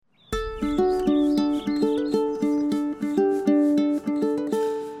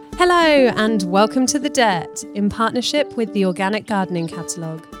Hello and welcome to The Dirt in partnership with the Organic Gardening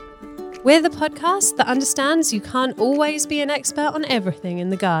Catalogue. We're the podcast that understands you can't always be an expert on everything in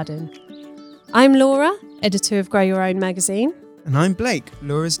the garden. I'm Laura, editor of Grow Your Own magazine. And I'm Blake,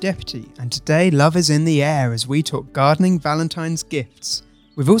 Laura's deputy, and today love is in the air as we talk gardening Valentine's gifts.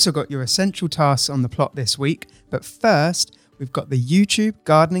 We've also got your essential tasks on the plot this week, but first, we've got the YouTube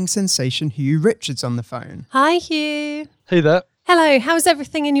gardening sensation Huw Richards on the phone. Hi Huw. Hey there. Hello, how's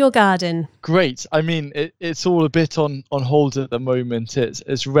everything in your garden? Great. I mean, it's all a bit on hold at the moment.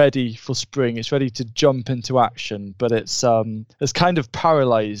 It's ready for spring. It's ready to jump into action, but it's kind of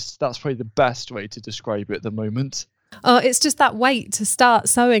paralysed. That's probably the best way to describe it at the moment. Oh, it's just that wait to start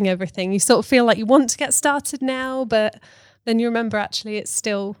sowing everything. You sort of feel like you want to get started now, but then you remember actually it's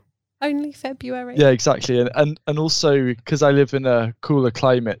still only February. Yeah, exactly. And also because I live in a cooler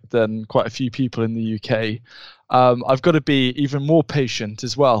climate than quite a few people in the UK, I've got to be even more patient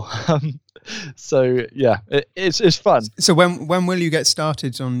as well. So yeah, it's fun. So when will you get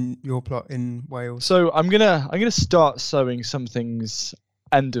started on your plot in Wales? So I'm gonna start sowing some things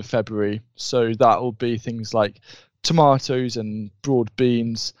end of February. So that will be things like tomatoes and broad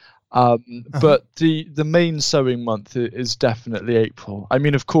beans. But the main sowing month is definitely April. I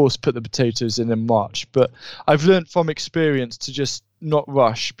mean, of course, put the potatoes in March, but I've learned from experience to just not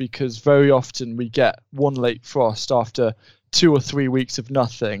rush, because very often we get one late frost after 2 or 3 weeks of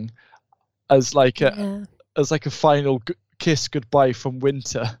nothing as like a final kiss goodbye from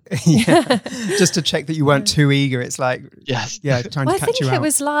winter. Yeah, just to check that you weren't too eager. It's like, yes, yeah, trying to catch you out. I think it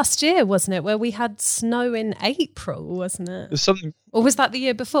was last year, wasn't it, where we had snow in April, wasn't it? There's something. Or was that the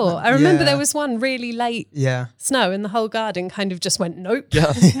year before? I remember there was one really late snow and the whole garden kind of just went, nope,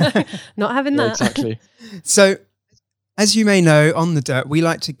 not having that. Exactly. So, as you may know, on The Dirt, we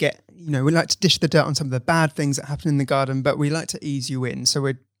like to dish the dirt on some of the bad things that happen in the garden, but we like to ease you in. So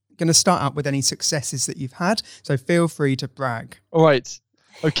we're going to start out with any successes that you've had. So feel free to brag. All right.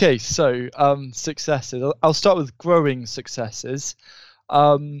 Okay. So successes. I'll start with growing successes.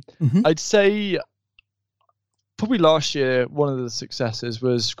 I'd say probably last year, one of the successes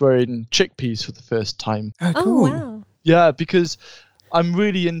was growing chickpeas for the first time. Oh, cool. Oh, wow. Yeah, because I'm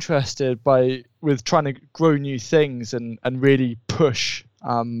really interested with trying to grow new things and really push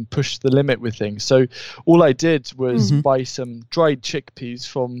the limit with things. So all I did was buy some dried chickpeas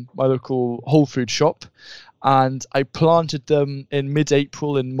from my local Whole Food shop, and I planted them in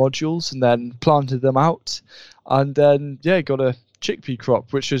mid-April in modules, and then planted them out, and then got a chickpea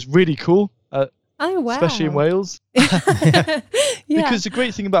crop, which was really cool. Oh, wow. Especially in Wales. Because the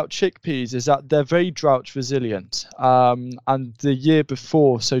great thing about chickpeas is that they're very drought resilient. And the year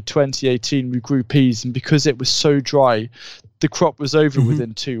before, so 2018, we grew peas, and because it was so dry, the crop was over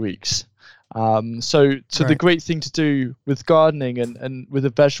within 2 weeks. So the great thing to do with gardening and with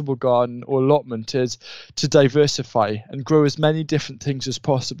a vegetable garden or allotment is to diversify and grow as many different things as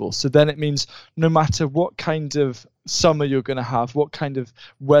possible. So then it means no matter what kind of summer you're going to have, what kind of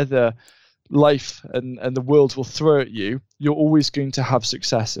weather life and the world will throw at you, you're always going to have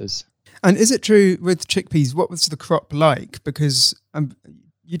successes. And is it true with chickpeas? What was the crop like? Because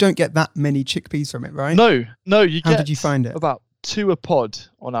you don't get that many chickpeas from it, right? No. How did you find it? About 2 a pod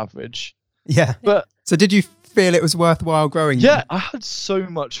on average. Yeah. But so did you feel it was worthwhile growing them? Yeah, I had so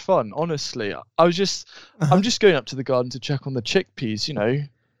much fun, honestly. I'm just going up to the garden to check on the chickpeas,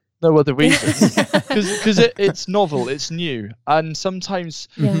 no other reason, because it's novel, it's new, and sometimes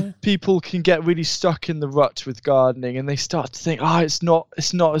people can get really stuck in the rut with gardening, and they start to think, it's not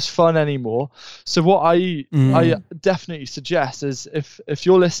as fun anymore. So what I definitely suggest is if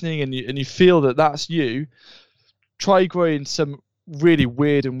you're listening and you feel that that's you, try growing some really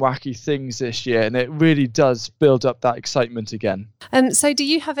weird and wacky things this year, and it really does build up that excitement again. So do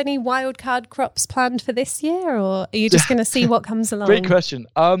you have any wild card crops planned for this year, or are you just going to see what comes along? Great question.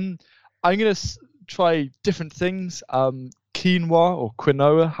 I'm going to try different things, quinoa or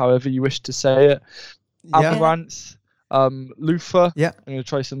quinoa, however you wish to say it, amaranth, loofah. I'm going to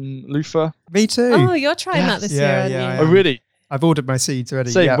try some loofah. Me too. Oh, you're trying that this year, aren't you? Oh, really? I've ordered my seeds already.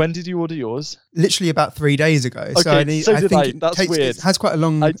 So when did you order yours? Literally about 3 days ago. Okay, so I think I. That's weird. It has quite a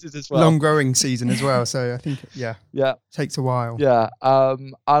long growing season as well. So I think takes a while. Yeah.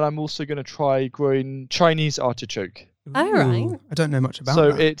 And I'm also going to try growing Chinese artichoke. Oh, right. I don't know much about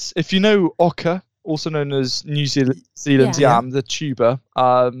that. So it's, if you know oca, also known as New Zealand yam, the tuber.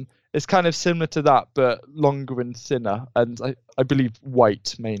 It's kind of similar to that, but longer and thinner, and I believe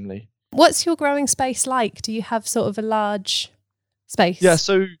white mainly. What's your growing space like? Do you have sort of a large space? Yeah,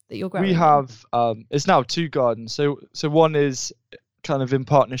 so that you're growing we have it's now 2 gardens. So one is kind of in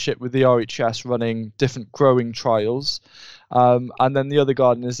partnership with the RHS running different growing trials. And then the other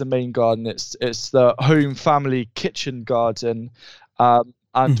garden is the main garden. It's the home family kitchen garden.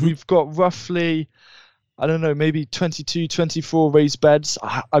 And we've got roughly, I don't know, maybe 22, 24 raised beds.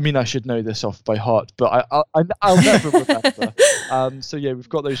 I mean, I should know this off by heart, but I'll never remember. So yeah, we've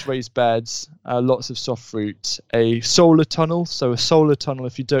got those raised beds, lots of soft fruit, a solar tunnel. So a solar tunnel,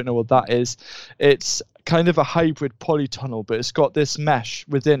 if you don't know what that is, it's kind of a hybrid polytunnel, but it's got this mesh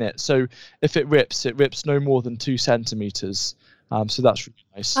within it. So if it rips no more than 2 centimeters. So that's really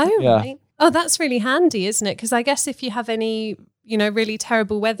nice. Oh, yeah. Right. Oh, that's really handy, isn't it? Because I guess if you have any, really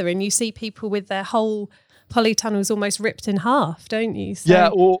terrible weather and you see people with their whole polytunnels almost ripped in half, don't you? So yeah,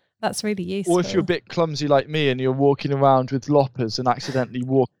 or that's really useful. Or if you're a bit clumsy like me and you're walking around with loppers and accidentally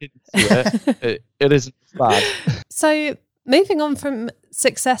walk into it isn't bad. So moving on from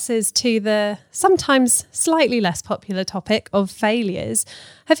successes to the sometimes slightly less popular topic of failures,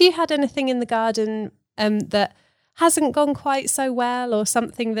 have you had anything in the garden that hasn't gone quite so well, or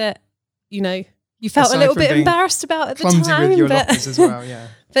something that, you felt Aside a little bit embarrassed about at the time? With your loppers as well, yeah.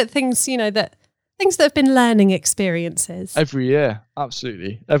 But things, things that have been learning experiences. Every year,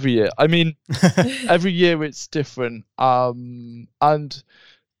 absolutely. Every year. I mean, every year it's different. And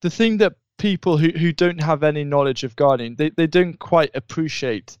the thing that people who don't have any knowledge of gardening, they don't quite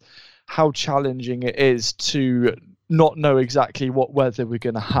appreciate how challenging it is to not know exactly what weather we're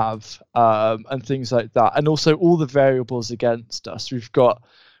going to have, and things like that. And also all the variables against us. We've got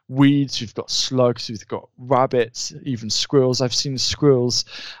weeds, we've got slugs, we've got rabbits, even squirrels. I've seen squirrels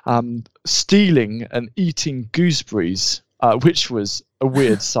stealing and eating gooseberries, which was a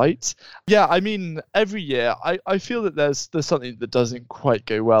weird sight. Yeah, I mean, every year I feel that there's something that doesn't quite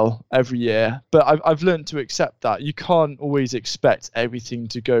go well every year, but I've learned to accept that. You can't always expect everything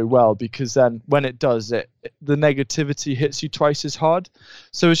to go well, because then when it does, the negativity hits you twice as hard.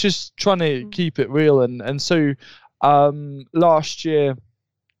 So it's just trying to keep it real. And so last year,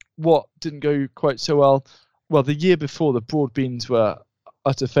 what didn't go quite so well, the year before, the broad beans were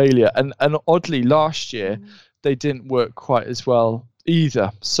utter failure, and oddly last year they didn't work quite as well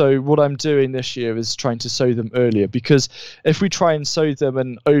either. So what I'm doing this year is trying to sow them earlier, because if we try and sow them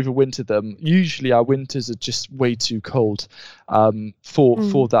and overwinter them, usually our winters are just way too cold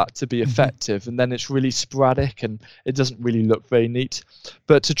for that to be effective, and then it's really sporadic and it doesn't really look very neat.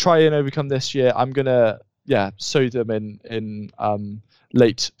 But to try and overcome this year, I'm gonna sow them in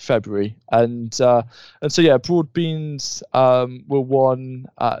late February, and so yeah, broad beans were one.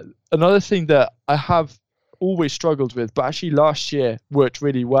 Another thing that I have always struggled with, but actually last year worked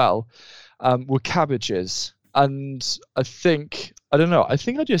really well, were cabbages. And I think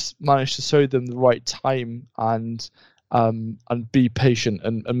I just managed to sow them the right time and be patient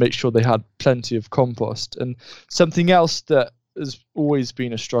and make sure they had plenty of compost. And something else that has always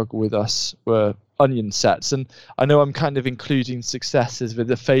been a struggle with us were onion sets, and I know I'm kind of including successes with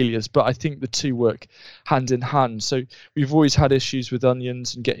the failures, but I think the two work hand in hand. So we've always had issues with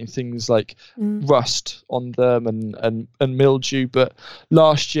onions and getting things like rust on them and mildew, but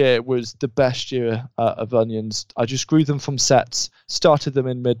last year was the best year of onions. I just grew them from sets, started them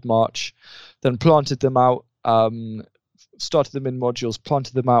in mid-March, then planted them out, started them in modules,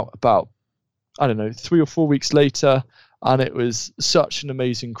 planted them out about, 3 or 4 weeks later, and it was such an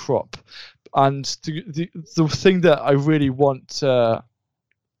amazing crop. And the thing that I really want to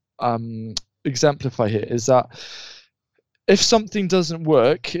exemplify here is that if something doesn't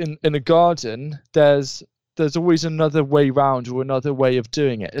work in a garden, there's always another way round or another way of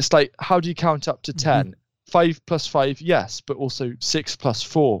doing it. It's like, how do you count up to 10? 5 plus 5, yes, but also 6 plus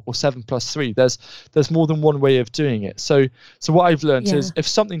 4 or 7 plus 3. There's more than one way of doing it. So what I've learned is, if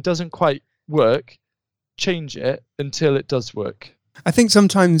something doesn't quite work, change it until it does work. I think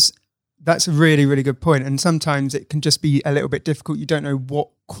sometimes that's a really, really good point. And sometimes it can just be a little bit difficult. You don't know what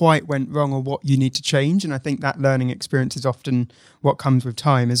quite went wrong or what you need to change. And I think that learning experience is often what comes with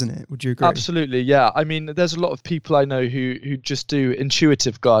time, isn't it? Would you agree? Absolutely, yeah. I mean, there's a lot of people I know who just do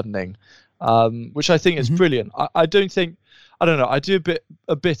intuitive gardening, which I think is brilliant. I do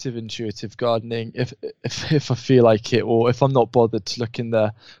a bit of intuitive gardening if I feel like it, or if I'm not bothered to look in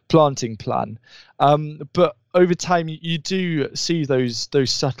the planting plan. But over time, you do see those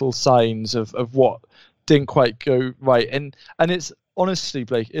subtle signs of what didn't quite go right, and it's honestly,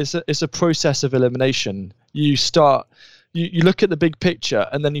 Blake, it's a process of elimination. You look at the big picture,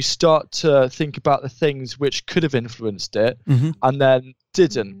 and then you start to think about the things which could have influenced it, and then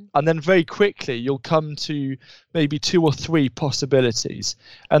didn't. And then very quickly, you'll come to maybe 2 or 3 possibilities.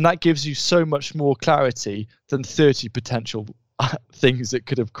 And that gives you so much more clarity than 30 potential things that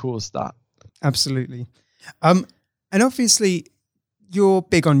could have caused that. Absolutely. And obviously, you're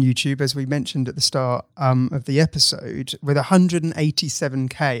big on YouTube, as we mentioned at the start of the episode, with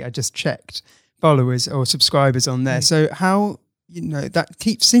 187k, I just checked, followers or subscribers on there. So how, that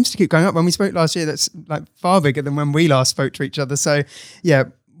seems to keep going up. When we spoke last year, that's like far bigger than when we last spoke to each other. So yeah,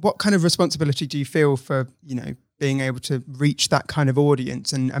 what kind of responsibility do you feel for, being able to reach that kind of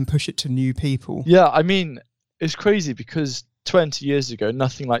audience and push it to new people? Yeah, I mean, it's crazy because 20 years ago,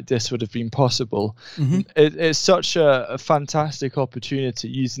 nothing like this would have been possible. It's such a fantastic opportunity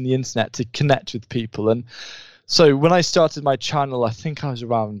using the internet to connect with people. And so when I started my channel, I think I was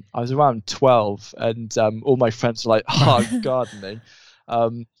around 12, and all my friends were like, gardening.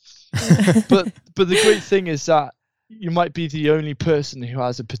 But the great thing is that you might be the only person who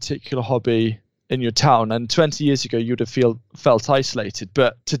has a particular hobby in your town, and 20 years ago you would have felt isolated,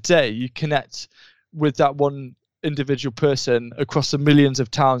 but today you connect with that one individual person across the millions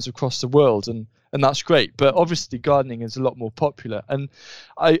of towns across the world, and that's great. But obviously gardening is a lot more popular, and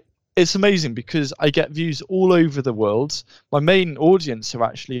it's amazing because I get views all over the world. My main audience are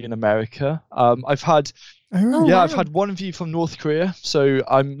actually in America. I've had I've had one view from North Korea, so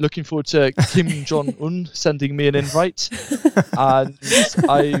I'm looking forward to Kim Jong-un sending me an invite. And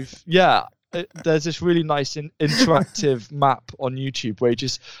there's this really nice interactive map on YouTube where you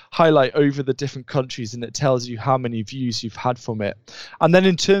just highlight over the different countries and it tells you how many views you've had from it. And then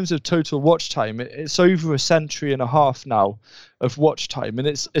in terms of total watch time, it's over 1.5 centuries now of watch time. And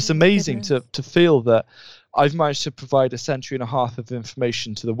it's amazing to feel that I've managed to provide 1.5 centuries of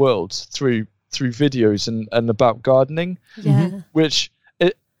information to the world through videos and about gardening, which,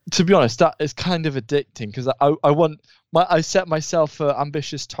 to be honest, that is kind of addicting, because I set myself an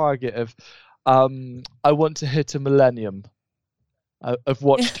ambitious target of I want to hit a millennium of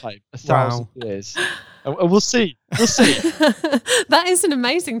watch time, 1,000 years. And we'll see. That is an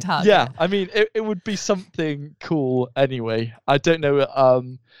amazing target. Yeah, I mean, it would be something cool anyway. I don't know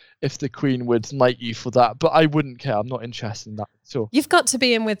if the Queen would knight you for that, but I wouldn't care. I'm not interested in that at all. You've got to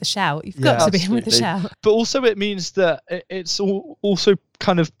be in with the shout. You've got to be in with the shout. But also it means that it's also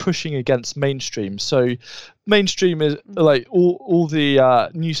kind of pushing against mainstream. So mainstream is like all the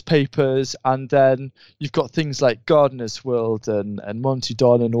newspapers, and then you've got things like Gardener's World and Monty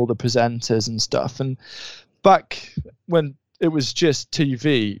Don and all the presenters and stuff. And back when it was just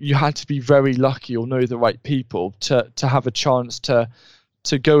TV, you had to be very lucky or know the right people to have a chance to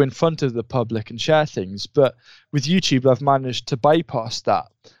go in front of the public and share things. But with YouTube, I've managed to bypass that.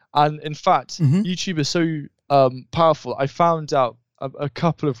 And in fact, YouTube is so powerful. I found out a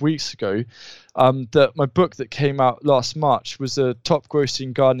couple of weeks ago that my book that came out last March was a top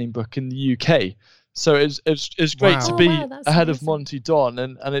grossing gardening book in the UK. So it's great to be ahead of Monty Don,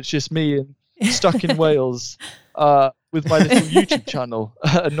 and it's just me stuck in Wales with my little YouTube channel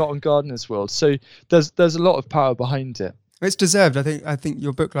and not on Gardener's World. So there's a lot of power behind it. It's deserved. I think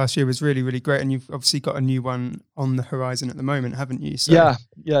your book last year was really, really great, and you've obviously got a new one on the horizon at the moment, haven't you? So.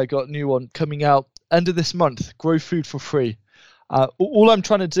 Yeah, I got a new one coming out end of this month. Grow food for free. All I'm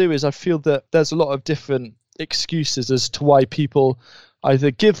trying to do is, I feel that there's a lot of different excuses as to why people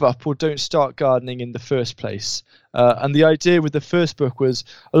either give up or don't start gardening in the first place. And the idea with the first book was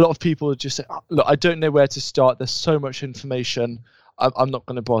a lot of people just say, look, I don't know where to start. There's so much information. I'm not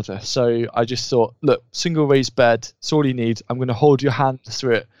going to bother. So I just thought, look, single raised bed, it's all you need. I'm going to hold your hand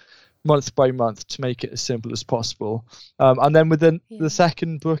through it month by month to make it as simple as possible. And then with the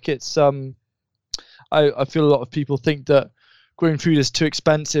second book, it's I feel a lot of people think that growing food is too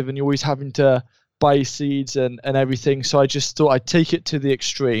expensive and you're always having to buy seeds and everything. So I just thought I'd take it to the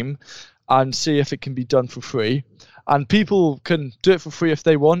extreme and see if it can be done for free. And people can do it for free if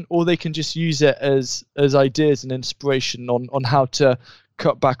they want, or they can just use it as ideas and inspiration on how to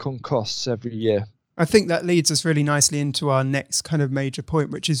cut back on costs every year. I think that leads us really nicely into our next kind of major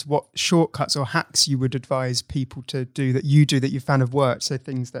point, which is what shortcuts or hacks you would advise people to do that you found have worked. So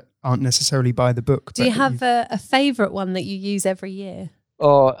things that aren't necessarily by the book. Do you have a favourite one that you use every year?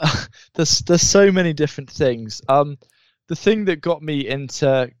 Oh, there's so many different things. The thing that got me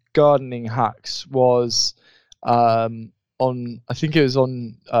into gardening hacks was I think it was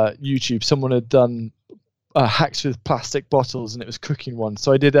on YouTube. Someone had done hacks with plastic bottles, and it was cooking one.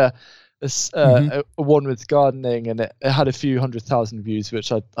 So I did a one with gardening, and it had a few 100,000 views,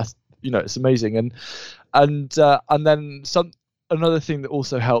 which I it's amazing. And then another thing that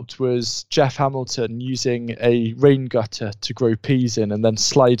also helped was Jeff Hamilton using a rain gutter to grow peas in, and then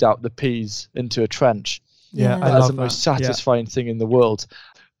slide out the peas into a trench. Yeah, I that's love the most satisfying thing in the world.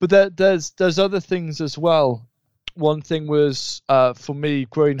 But there's other things as well. One thing was for me,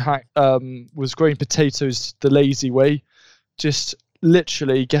 growing potatoes the lazy way. Just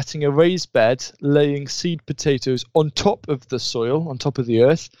literally getting a raised bed, laying seed potatoes on top of the soil, on top of the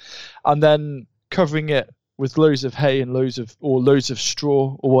earth, and then covering it with loads of hay and loads of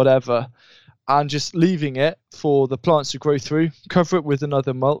straw or whatever, and just leaving it for the plants to grow through, cover it with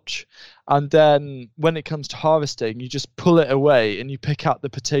another mulch, and then when it comes to harvesting, you just pull it away and you pick out the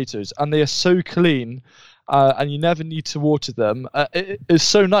potatoes, and they are so clean, and you never need to water them. It's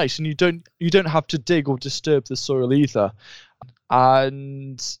so nice, and you don't have to dig or disturb the soil either.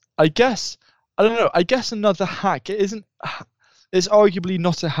 And I guess another hack, it's arguably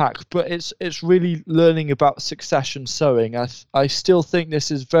not a hack, but it's really learning about succession sowing. I still think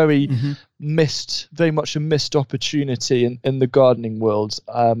this is very much a missed opportunity in the gardening world,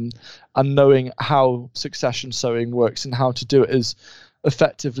 and knowing how succession sowing works and how to do it as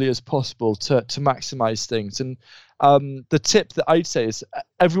effectively as possible to maximize things. And the tip that I'd say is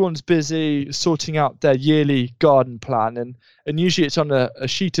everyone's busy sorting out their yearly garden plan, and usually it's on a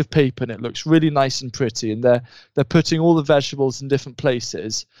sheet of paper and it looks really nice and pretty, and they're putting all the vegetables in different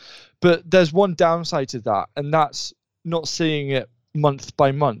places. But there's one downside to that, and that's not seeing it month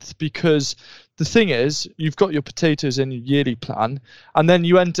by month, because the thing is, you've got your potatoes in your yearly plan, and then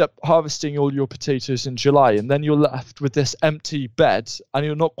you end up harvesting all your potatoes in July, and then you're left with this empty bed and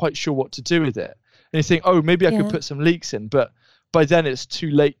you're not quite sure what to do with it. And you think, oh, maybe I could put some leeks in, but by then it's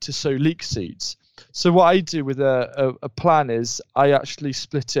too late to sow leek seeds. So what I do with a plan is I actually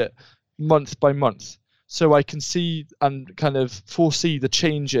split it month by month, so I can see and kind of foresee the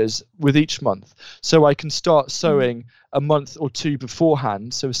changes with each month. So I can start sowing a month or two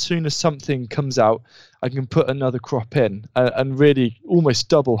beforehand. So as soon as something comes out, I can put another crop in and really almost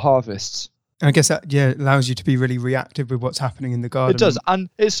double harvests. I guess that allows you to be really reactive with what's happening in the garden. It does, and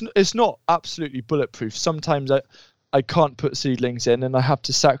it's not absolutely bulletproof. Sometimes I can't put seedlings in, and I have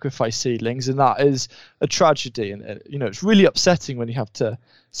to sacrifice seedlings, and that is a tragedy. And it's really upsetting when you have to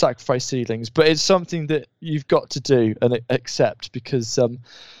sacrifice seedlings, but it's something that you've got to do and accept, because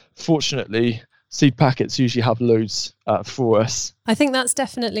fortunately seed packets usually have loads for us. I think that's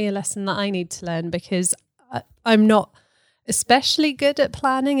definitely a lesson that I need to learn, because I'm not especially good at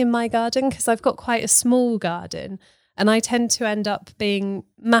planning in my garden, because I've got quite a small garden and I tend to end up being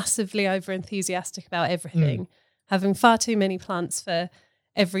massively over enthusiastic about everything, having far too many plants for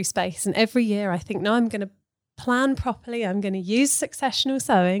every space. And every year I think, no, I'm going to plan properly, I'm going to use successional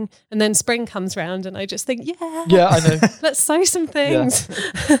sowing, and then spring comes round and I just think, I know, let's sow some things.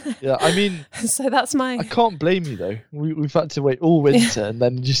 I mean, so that's I can't blame you though. We've had to wait all winter and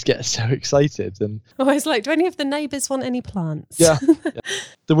then you just get so excited, and always like, do any of the neighbours want any plants?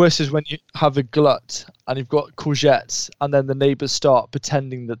 The worst is when you have a glut and you've got courgettes, and then the neighbours start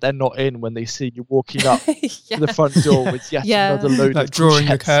pretending that they're not in when they see you walking up to the front door with another load like of drawing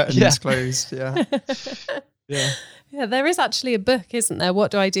courgettes. the curtains closed. Yeah, there is actually a book, isn't there?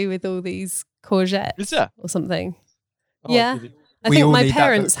 What do I do with all these courgettes? Is there? Or something. Oh, yeah. really? I think my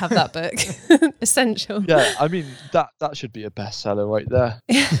parents have that book. Essential. Yeah, I mean, that should be a bestseller right there.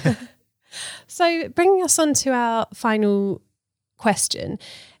 So bringing us on to our final question.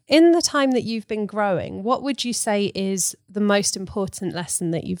 In the time that you've been growing, what would you say is the most important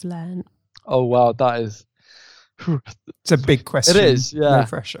lesson that you've learned? Oh, wow, that is... It's a big question. It is, yeah. No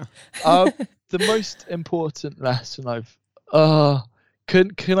pressure. The most important lesson I've...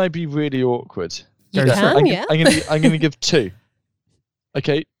 Can I be really awkward? You can, yeah. I'm going to give two.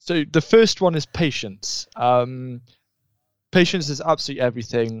 Okay, so the first one is patience. Patience is absolutely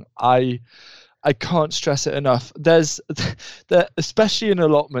everything. I can't stress it enough. Especially in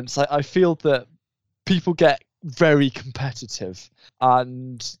allotments, I feel that people get very competitive,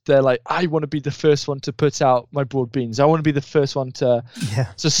 and they're like, I want to be the first one to put out my broad beans. I want to be the first one to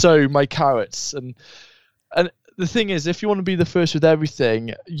sow my carrots. And the thing is, if you want to be the first with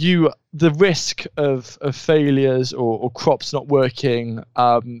everything, the risk of failures or crops not working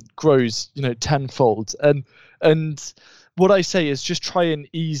grows, tenfold. And what I say is just try and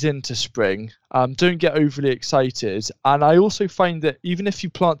ease into spring. Don't get overly excited. And I also find that even if you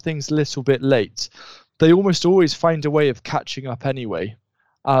plant things a little bit late, they almost always find a way of catching up anyway.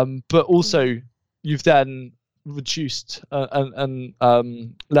 But also, you've then reduced and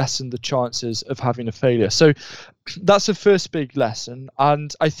lessened the chances of having a failure. So that's the first big lesson.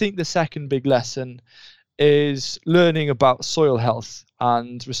 And I think the second big lesson is learning about soil health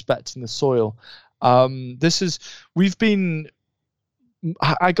and respecting the soil. Our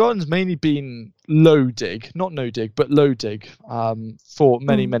garden's mainly been low dig, not no dig, but low dig for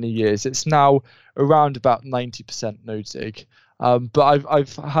many years. It's now around about 90% no dig. But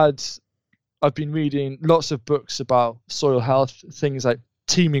I've been reading lots of books about soil health, things like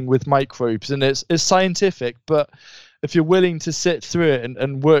teeming with microbes, and it's scientific, but if you're willing to sit through it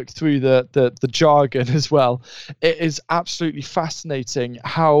and work through the jargon as well, it is absolutely fascinating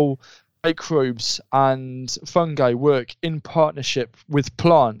how microbes and fungi work in partnership with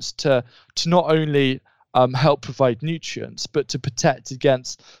plants to not only help provide nutrients, but to protect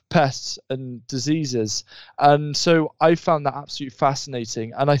against pests and diseases. And so I found that absolutely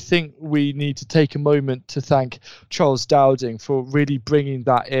fascinating. And I think we need to take a moment to thank Charles Dowding for really bringing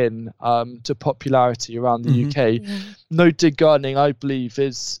that in to popularity around the UK. Yeah. No dig gardening, I believe,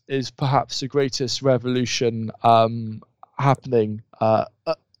 is perhaps the greatest revolution happening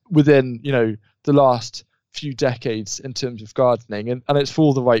within, the last few decades in terms of gardening, and it's for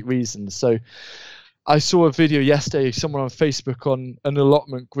all the right reasons. So I saw a video yesterday, someone on Facebook on an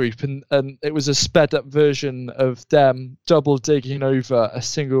allotment group, and it was a sped up version of them double digging over a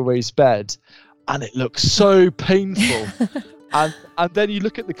single raised bed, and it looks so painful. and then you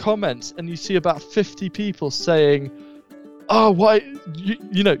look at the comments and you see about 50 people saying, oh, why,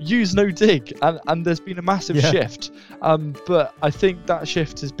 use no dig. And there's been a massive shift. But I think that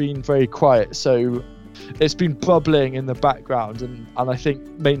shift has been very quiet. So it's been bubbling in the background, and I think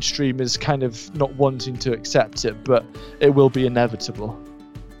mainstream is kind of not wanting to accept it, but it will be inevitable.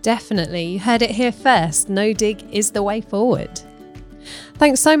 Definitely. You heard it here first. No dig is the way forward.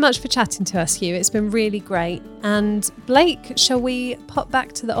 Thanks so much for chatting to us, Huw. It's been really great. And Blake, shall we pop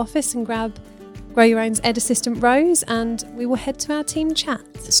back to the office and grab Grow Your Own's Ed Assistant Rose, and we will head to our team chat?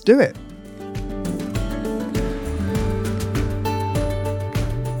 Let's do it.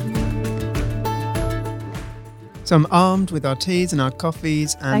 So I'm armed with our teas and our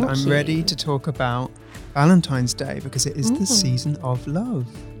coffees, and I'm ready to talk about Valentine's Day because it is the season of love.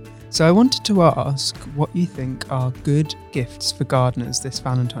 So I wanted to ask what you think are good gifts for gardeners this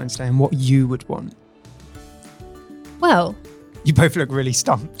Valentine's Day and what you would want. Well, you both look really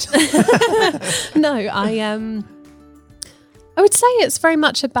stumped. No, I would say it's very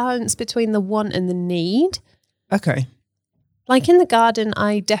much a balance between the want and the need. Okay. Like in the garden,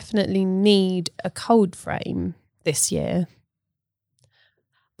 I definitely need a cold frame this year.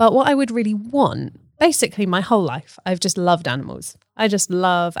 But what I would really want, basically my whole life, I've just loved animals. I just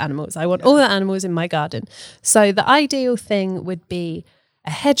love animals. I want all the animals in my garden. So the ideal thing would be a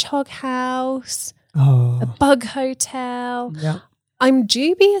hedgehog house, a bug hotel. Yeah. I'm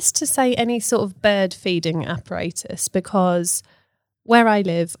dubious to say any sort of bird feeding apparatus because where I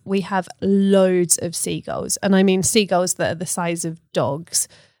live, we have loads of seagulls. And I mean seagulls that are the size of dogs.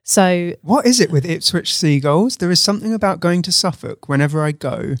 So what is it with Ipswich seagulls? There is something about going to Suffolk whenever I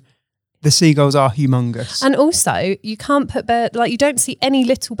go. The seagulls are humongous. And also, you can't put you don't see any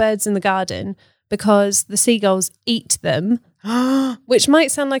little birds in the garden because the seagulls eat them, which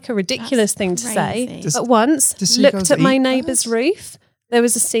might sound like a ridiculous thing to say. But once, looked at my neighbour's roof, there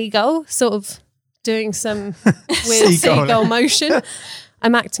was a seagull sort of doing some weird seagull motion.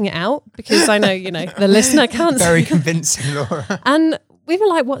 I'm acting it out because I know, the listener can't see. Very convincing, Laura. And we were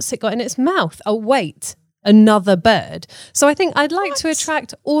like, what's it got in its mouth? Oh, wait, another bird. So I think I'd like to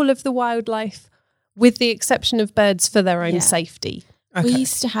attract all of the wildlife with the exception of birds for their own safety. Okay. We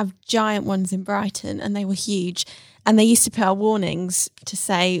used to have giant ones in Brighton and they were huge. And they used to put out warnings to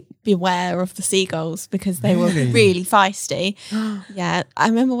say, beware of the seagulls because they were really feisty. Yeah. I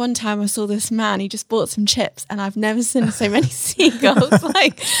remember one time I saw this man, he just bought some chips and I've never seen so many seagulls.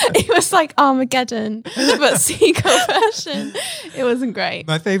 It was like Armageddon, but seagull version. It wasn't great.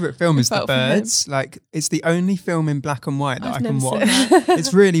 My favourite film is The Birds. It's the only film in black and white that I can watch.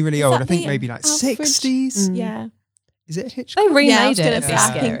 It's really, really old. I think maybe like Alfred? 60s. Yeah. Is it Hitchcock? They remade it. It's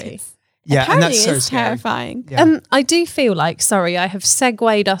scary. Yeah, apparently and that's so it's scary. Terrifying. Yeah. I do feel like, sorry, I have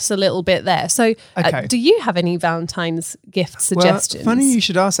segued us a little bit there. So do you have any Valentine's gift suggestions? Well, funny you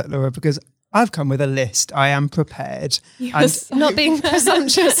should ask that, Laura, because I've come with a list. I am prepared. Yes, not being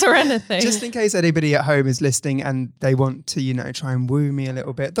presumptuous or anything. Just in case anybody at home is listening and they want to, try and woo me a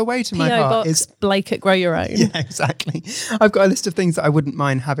little bit. The way to my P.O. heart box, is Blake at Grow Your Own. Yeah, exactly. I've got a list of things that I wouldn't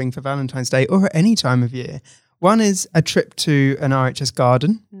mind having for Valentine's Day or at any time of year. One is a trip to an RHS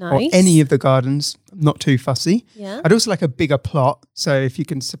garden or any of the gardens, not too fussy. Yeah. I'd also like a bigger plot. So if you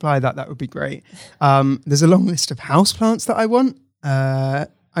can supply that, that would be great. There's a long list of houseplants that I want. I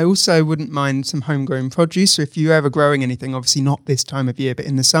also wouldn't mind some homegrown produce. So if you're ever growing anything, obviously not this time of year, but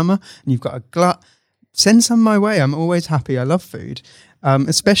in the summer, and you've got a glut, send some my way. I'm always happy. I love food,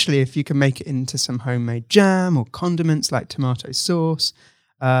 especially if you can make it into some homemade jam or condiments like tomato sauce.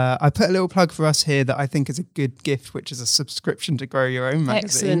 I put a little plug for us here that I think is a good gift, which is a subscription to Grow Your Own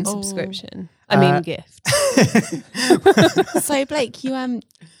magazine. Excellent subscription. I mean gift. So Blake,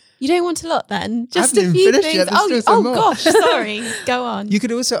 You don't want a lot then? Just haven't a even few finished things. yet. There's still some more. Gosh, sorry. Go on. You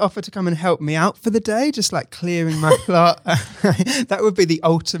could also offer to come and help me out for the day, just like clearing my plot. That would be the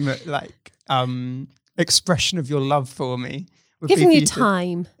ultimate expression of your love for me. Giving you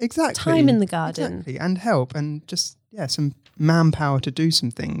time. Exactly. Time in the garden. Exactly. And help and just, some manpower to do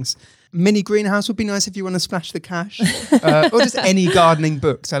some things. Mini greenhouse would be nice if you want to splash the cash. Or just any gardening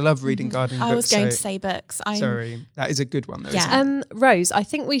books. I love reading gardening books. I was going to say books. Sorry, that is a good one though. Yeah. Rose, I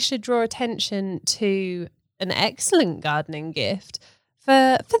think we should draw attention to an excellent gardening gift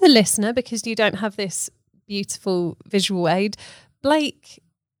for the listener, because you don't have this beautiful visual aid. Blake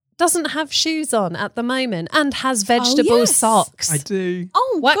doesn't have shoes on at the moment and has vegetable socks. I do.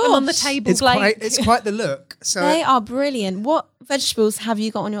 Oh, Whack them on the table, Blake. It's quite the look. So they are brilliant. What vegetables have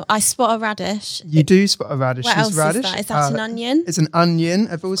you got on your... I spot a radish. You do spot a radish. What else radish. is that? Is that an onion? It's an onion.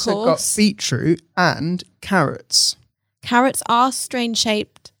 I've also got beetroot and carrots. Carrots are strange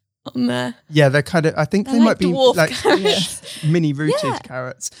shaped on there. Yeah, they're kind of... I think they might be like mini rooted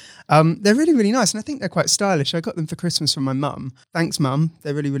carrots. They're really, really nice. And I think they're quite stylish. I got them for Christmas from my mum. Thanks, Mum.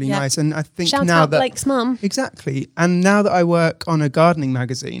 They're really, really nice. And I think Shout now out that... Blake's mum. Exactly. And now that I work on a gardening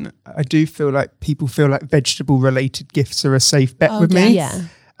magazine, I do feel like people feel like vegetable-related gifts are a safe bet with me. Yeah.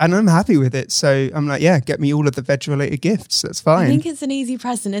 And I'm happy with it. So I'm like, get me all of the veg-related gifts. That's fine. I think it's an easy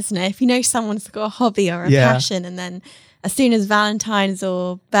present, isn't it? If you know someone's got a hobby or a passion, and then as soon as Valentine's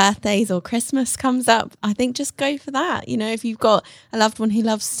or birthdays or Christmas comes up, I think just go for that. You know, if you've got a loved one who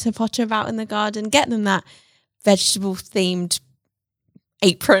loves to potter about in the garden, get them that vegetable-themed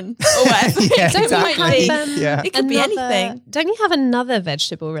apron or whatever. It could be anything. Don't you have another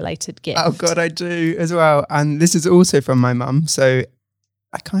vegetable-related gift? Oh, God, I do as well. And this is also from my mum. So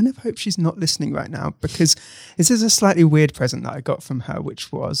I kind of hope she's not listening right now, because this is a slightly weird present that I got from her,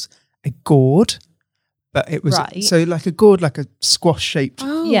 which was a gourd. But it was so like a gourd, like a squash shaped.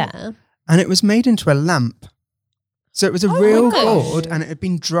 Oh. Yeah. And it was made into a lamp. So it was a real gourd, and it had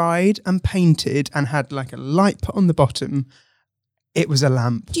been dried and painted and had like a light put on the bottom. It was a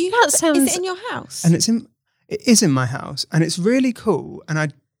lamp. Is it in your house? And it is in my house, and it's really cool.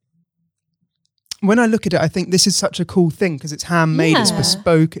 And when I look at it, I think this is such a cool thing because it's handmade, it's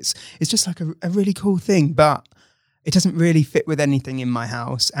bespoke, it's just like a really cool thing, but it doesn't really fit with anything in my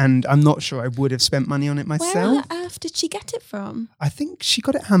house, and I'm not sure I would have spent money on it myself. Where on earth did she get it from? I think she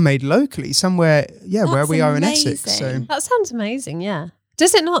got it handmade locally, somewhere, where we are in Essex. So that sounds amazing, yeah.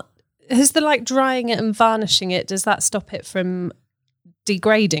 Does it not, has the drying it and varnishing it, does that stop it from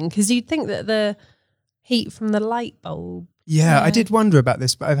degrading? Because you'd think that the heat from the light bulb. Yeah, I did wonder about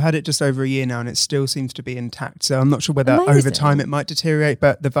this, but I've had it just over a year now and it still seems to be intact. So I'm not sure whether over time it might deteriorate,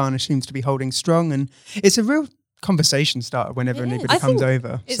 but the varnish seems to be holding strong, and it's a real conversation starter whenever anybody comes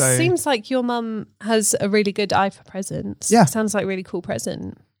over. It seems like your mum has a really good eye for presents. Yeah. It sounds like a really cool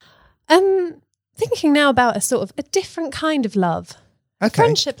present. Thinking now about a sort of a different kind of love. Okay.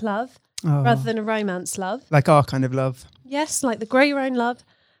 Friendship love rather than a romance love. Like our kind of love. Yes, like the grow your own love.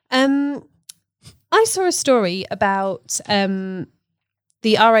 I saw a story about the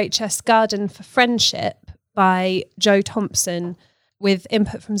RHS Garden for Friendship by Joe Thompson with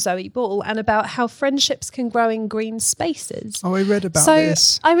input from Zoe Ball, and about how friendships can grow in green spaces. Oh, I read about this.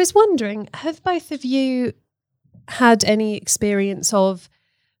 So I was wondering, have both of you had any experience of,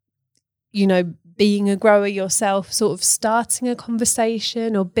 being a grower yourself, sort of starting a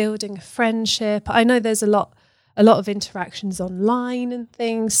conversation or building a friendship? I know there's a lot of interactions online and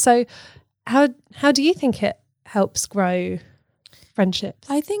things. So how do you think it helps grow friendships?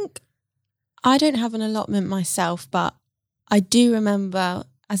 I think I don't have an allotment myself, but I do remember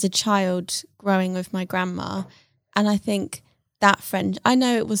as a child growing with my grandma, and I think that friend, I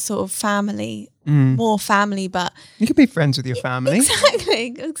know it was sort of family, more family, but... You could be friends with your family.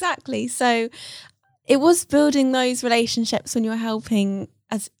 Exactly. So it was building those relationships when you're helping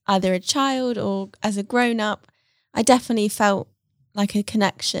as either a child or as a grown-up. I definitely felt like a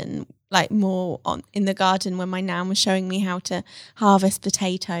connection, like more in the garden when my nan was showing me how to harvest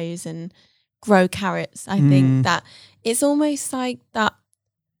potatoes and grow carrots. I think that it's almost like that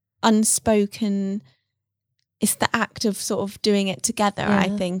unspoken, it's the act of sort of doing it together. I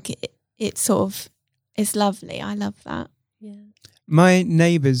think it's sort of, it's lovely. I love that. Yeah. My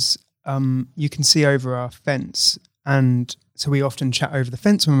neighbours, you can see over our fence, and so we often chat over the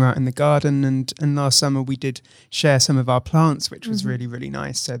fence when we're out in the garden, and last summer we did share some of our plants, which was really, really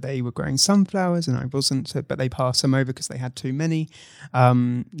nice. So they were growing sunflowers and I wasn't, but they passed some over because they had too many.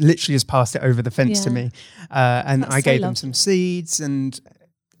 Literally just passed it over the fence to me. And I gave them some seeds, and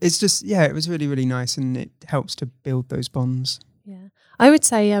it's just, it was really, really nice, and it helps to build those bonds. Yeah. I would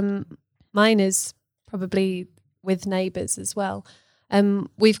say mine is probably with neighbours as well.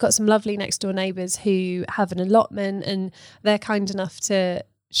 We've got some lovely next door neighbours who have an allotment, and they're kind enough to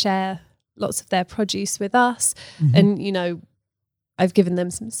share lots of their produce with us. And, you know, I've given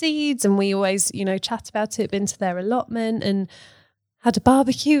them some seeds, and we always, you know, chat about it, been to their allotment and had a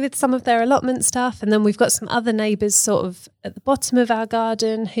barbecue with some of their allotment stuff. And then we've got some other neighbours sort of at the bottom of our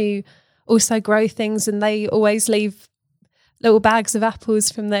garden who also grow things, and they always leave little bags of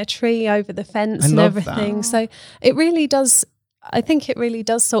apples from their tree over the fence and everything. That. So it really does, I think it really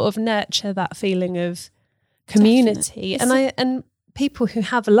does sort of nurture that feeling of community. And people who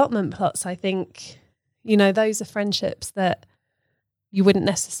have allotment plots, I think, you know, those are friendships that you wouldn't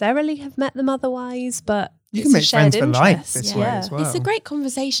necessarily have met them otherwise, but you can make friends for life this way as well. It's a great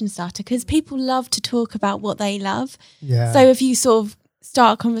conversation starter because people love to talk about what they love. Yeah. So if you sort of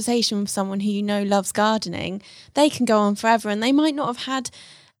start a conversation with someone who you know loves gardening, they can go on forever, and they might not have had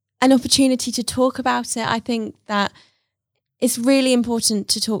an opportunity to talk about it. I think that it's really important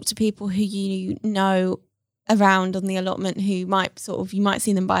to talk to people who you know around on the allotment, who might you might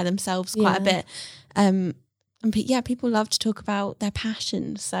see them by themselves quite a bit. And people love to talk about their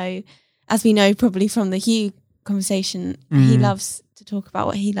passion. So as we know probably from the Huw conversation, he loves to talk about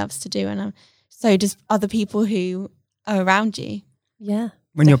what he loves to do, and so does other people who are around you. Yeah.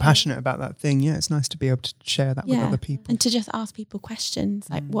 When you're passionate about that thing, it's nice to be able to share that with other people. And to just ask people questions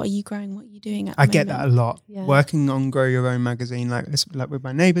like, what are you growing? What are you doing at the I moment? get that a lot. Yeah. Working on Grow Your Own magazine, like with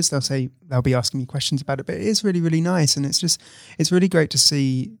my neighbours, they'll be asking me questions about it, but it is really, really nice. And it's really great to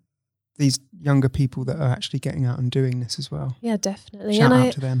see these younger people that are actually getting out and doing this as well. Yeah, definitely. Shout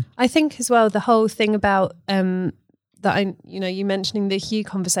out to them. I think as well, the whole thing about you mentioning the Huw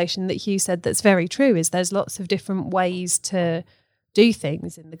conversation that Huw said that's very true is there's lots of different ways to do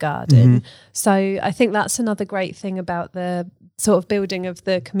things in the garden. So I think that's another great thing about the sort of building of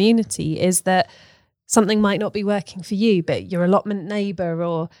the community is that something might not be working for you, but your allotment neighbour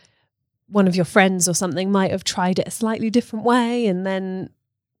or one of your friends or something might have tried it a slightly different way, and then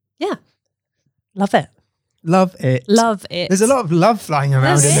love it. Love it. Love it. There's a lot of love flying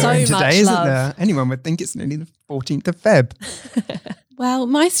around There's in the room so much today, isn't love. there? Anyone would think it's nearly the 14th of Feb. Well,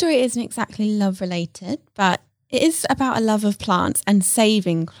 my story isn't exactly love related, but it is about a love of plants and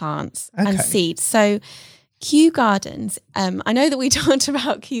saving plants and seeds. So Kew Gardens, I know that we talked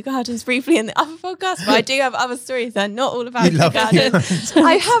about Kew Gardens briefly in the other podcast, but I do have other stories that are not all about Kew Gardens.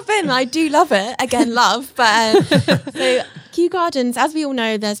 I have been, I do love it. Again, love. But so Kew Gardens, as we all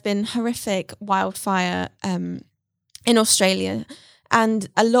know, there's been horrific wildfire in Australia, and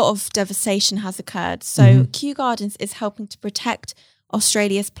a lot of devastation has occurred. So Kew Gardens is helping to protect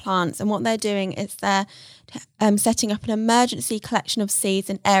Australia's plants, and what they're doing is they're setting up an emergency collection of seeds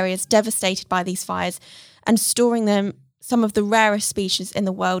in areas devastated by these fires and storing them, some of the rarest species in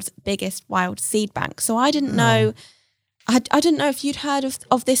the world's biggest wild seed bank. So I didn't know, I didn't know if you'd heard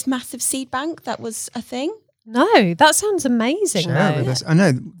of this massive seed bank that was a thing. No, that sounds amazing. Share with us. I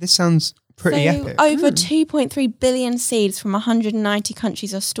know, this sounds pretty epic. Over 2.3 billion seeds from 190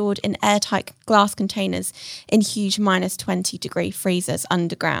 countries are stored in airtight glass containers in huge -20-degree freezers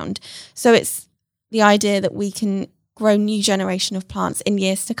underground. So it's the idea that we can grow new generation of plants in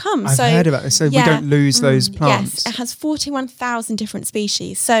years to come. I've heard about this. So we don't lose those plants. Yes, it has 41,000 different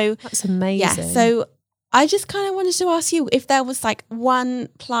species. So that's amazing. Yeah, so I just kind of wanted to ask you if there was like one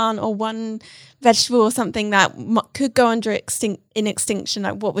plant or one vegetable or something that could go under extinction,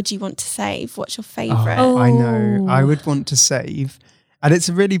 like what would you want to save? What's your favourite? I know. I would want to save, and it's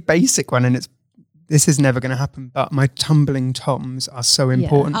a really basic one, and this is never going to happen, but my tumbling toms are so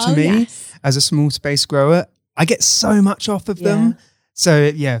important to me as a small space grower. I get so much off of them.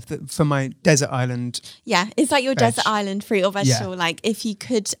 So for my desert island. Yeah, it's like your desert island fruit or vegetable. Like if you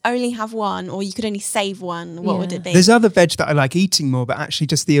could only have one or you could only save one, what would it be? There's other veg that I like eating more, but actually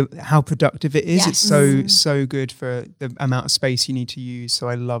just how productive it is. Yes. It's so good for the amount of space you need to use. So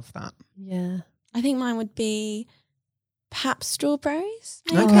I love that. Yeah. I think mine would be perhaps strawberries.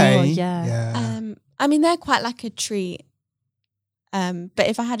 Maybe. Okay. Oh, yeah. I mean, they're quite like a treat. But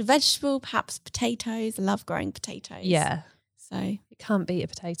if I had a vegetable, perhaps potatoes. I love growing potatoes. Yeah. So you can't beat a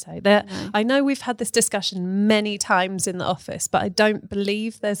potato. I know we've had this discussion many times in the office, but I don't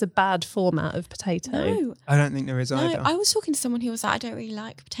believe there's a bad format of potato. No. I don't think there is either. I was talking to someone who was like, I don't really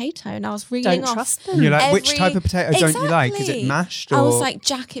like potato, and I was reading Don't trust them. And you're like, which type of potato don't you like? Is it mashed? Or? I was like,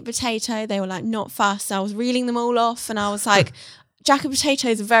 jacket potato. They were like, not fussed. I was reeling them all off, and I was like, jacket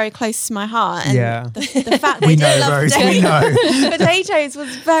potatoes are very close to my heart. And the fact they didn't love potatoes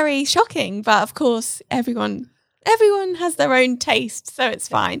was very shocking. But of course, everyone has their own taste, so it's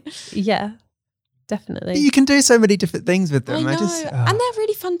fine. Yeah, definitely. But you can do so many different things with them. I know. And they're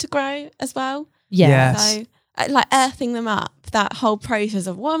really fun to grow as well. Yeah. So like earthing them up. That whole process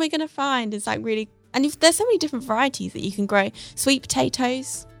of what am I going to find is like really, and there's so many different varieties that you can grow. Sweet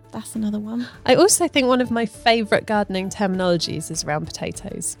potatoes, that's another one. I also think one of my favourite gardening terminologies is around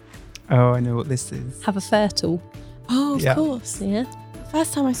potatoes. Oh, I know what this is. Have a fertile. Oh, of course. Yeah. The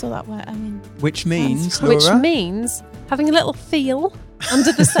first time I saw that word, Which means, Which Laura? means having a little feel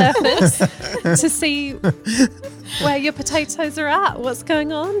under the surface to see where your potatoes are at, what's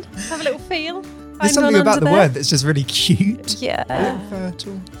going on. Have a little feel. There's something about the word that's just really cute. Yeah.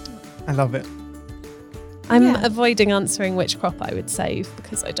 Fertile. I love it. I'm avoiding answering which crop I would save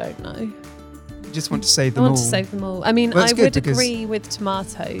because I don't know. You just want to save them all. I want to save them all. I mean, I would agree with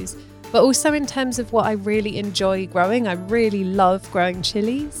tomatoes, but also in terms of what I really enjoy growing, I really love growing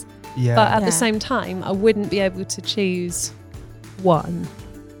chilies. Yeah. But at the same time, I wouldn't be able to choose one.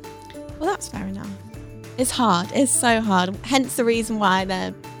 Well, that's fair enough. It's hard. It's so hard. Hence the reason why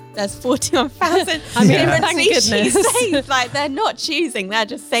there's 41,000 different species saved. Like, they're not choosing, they're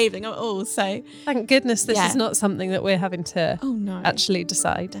just saving it all. So thank goodness this is not something that we're having to actually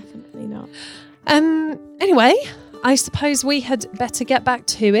decide. Definitely not. Anyway, I suppose we had better get back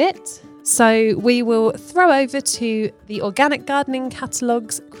to it. So we will throw over to the Organic Gardening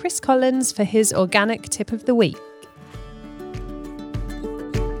Catalogue's Chris Collins for his organic tip of the week.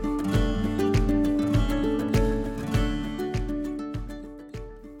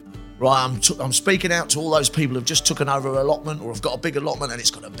 Right, I'm speaking out to all those people who've just taken over an allotment or have got a big allotment and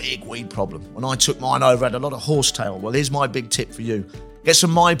it's got a big weed problem. When I took mine over, I had a lot of horsetail. Well, here's my big tip for you. Get some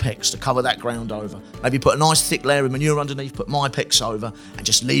Mypex to cover that ground over. Maybe put a nice thick layer of manure underneath, put Mypex over and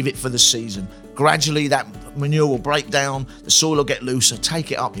just leave it for the season. Gradually that manure will break down, the soil will get looser,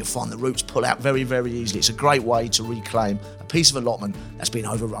 take it up, you'll find the roots pull out very, very easily. It's a great way to reclaim a piece of allotment that's been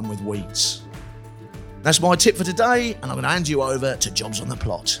overrun with weeds. That's my tip for today, and I'm going to hand you over to Jobs on the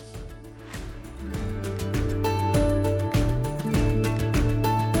Plot.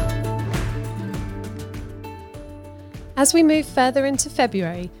 As we move further into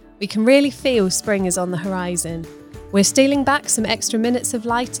February, we can really feel spring is on the horizon. We're stealing back some extra minutes of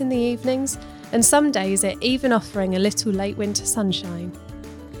light in the evenings, and some days are even offering a little late winter sunshine.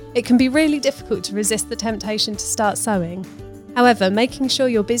 It can be really difficult to resist the temptation to start sowing. However, making sure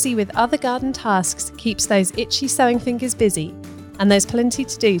you're busy with other garden tasks keeps those itchy sowing fingers busy, and there's plenty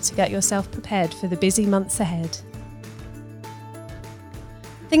to do to get yourself prepared for the busy months ahead.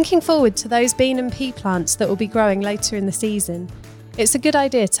 Thinking forward to those bean and pea plants that will be growing later in the season, it's a good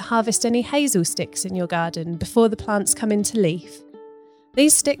idea to harvest any hazel sticks in your garden before the plants come into leaf.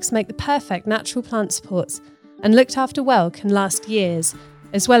 These sticks make the perfect natural plant supports and looked after well can last years,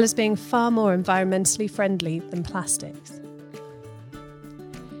 as well as being far more environmentally friendly than plastics.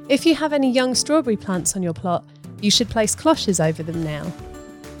 If you have any young strawberry plants on your plot, you should place cloches over them now.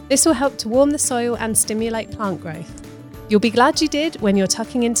 This will help to warm the soil and stimulate plant growth. You'll be glad you did when you're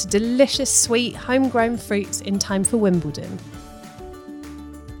tucking into delicious, sweet, homegrown fruits in time for Wimbledon.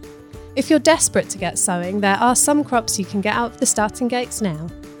 If you're desperate to get sowing, there are some crops you can get out of the starting gates now.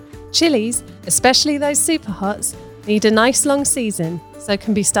 Chilies, especially those super hots, need a nice long season, so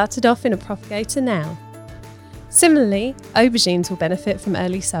can be started off in a propagator now. Similarly, aubergines will benefit from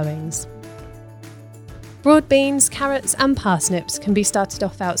early sowings. Broad beans, carrots and parsnips can be started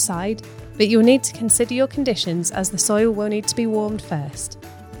off outside, but you'll need to consider your conditions as the soil will need to be warmed first.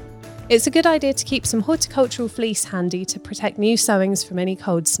 It's a good idea to keep some horticultural fleece handy to protect new sowings from any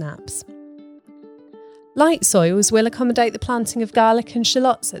cold snaps. Light soils will accommodate the planting of garlic and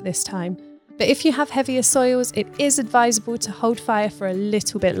shallots at this time, but if you have heavier soils, it is advisable to hold fire for a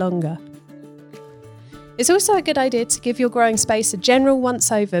little bit longer. It's also a good idea to give your growing space a general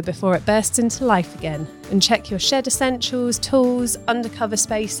once-over before it bursts into life again, and check your shed essentials, tools, undercover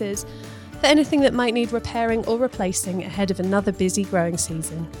spaces, for anything that might need repairing or replacing ahead of another busy growing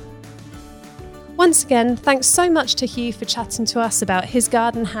season. Once again, thanks so much to Huw for chatting to us about his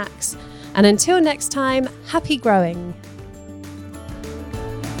garden hacks, and until next time, happy growing!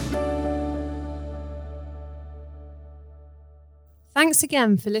 Thanks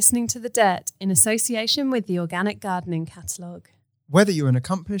again for listening to The Dirt in association with the Organic Gardening Catalogue. Whether you're an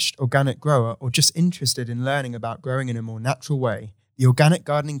accomplished organic grower or just interested in learning about growing in a more natural way, the Organic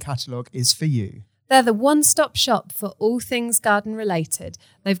Gardening Catalogue is for you. They're the one-stop shop for all things garden related.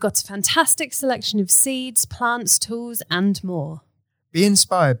 They've got a fantastic selection of seeds, plants, tools and more. Be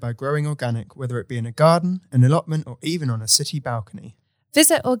inspired by growing organic, whether it be in a garden, an allotment or even on a city balcony.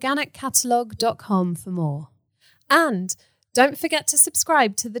 Visit organiccatalogue.com for more. And don't forget to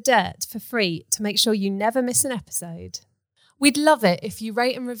subscribe to The Dirt for free to make sure you never miss an episode. We'd love it if you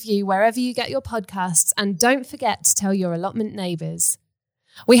rate and review wherever you get your podcasts, and don't forget to tell your allotment neighbours.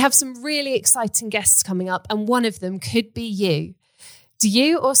 We have some really exciting guests coming up, and one of them could be you. Do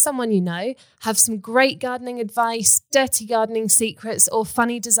you or someone you know have some great gardening advice, dirty gardening secrets, or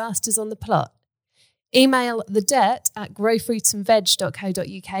funny disasters on the plot? Email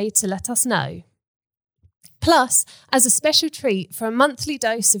thedirt@growfruitandveg.co.uk to let us know. Plus, as a special treat for a monthly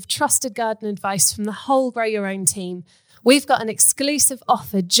dose of trusted garden advice from the whole Grow Your Own team, we've got an exclusive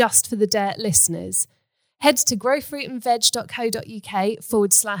offer just for the Dirt listeners. Head to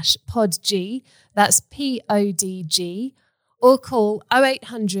growfruitandveg.co.uk/podg, that's PODG, or call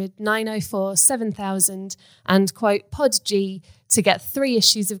 0800 904 7000 and quote PODG to get 3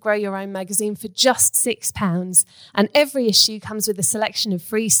 issues of Grow Your Own magazine for just £6. And every issue comes with a selection of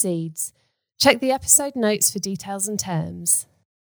free seeds. Check the episode notes for details and terms.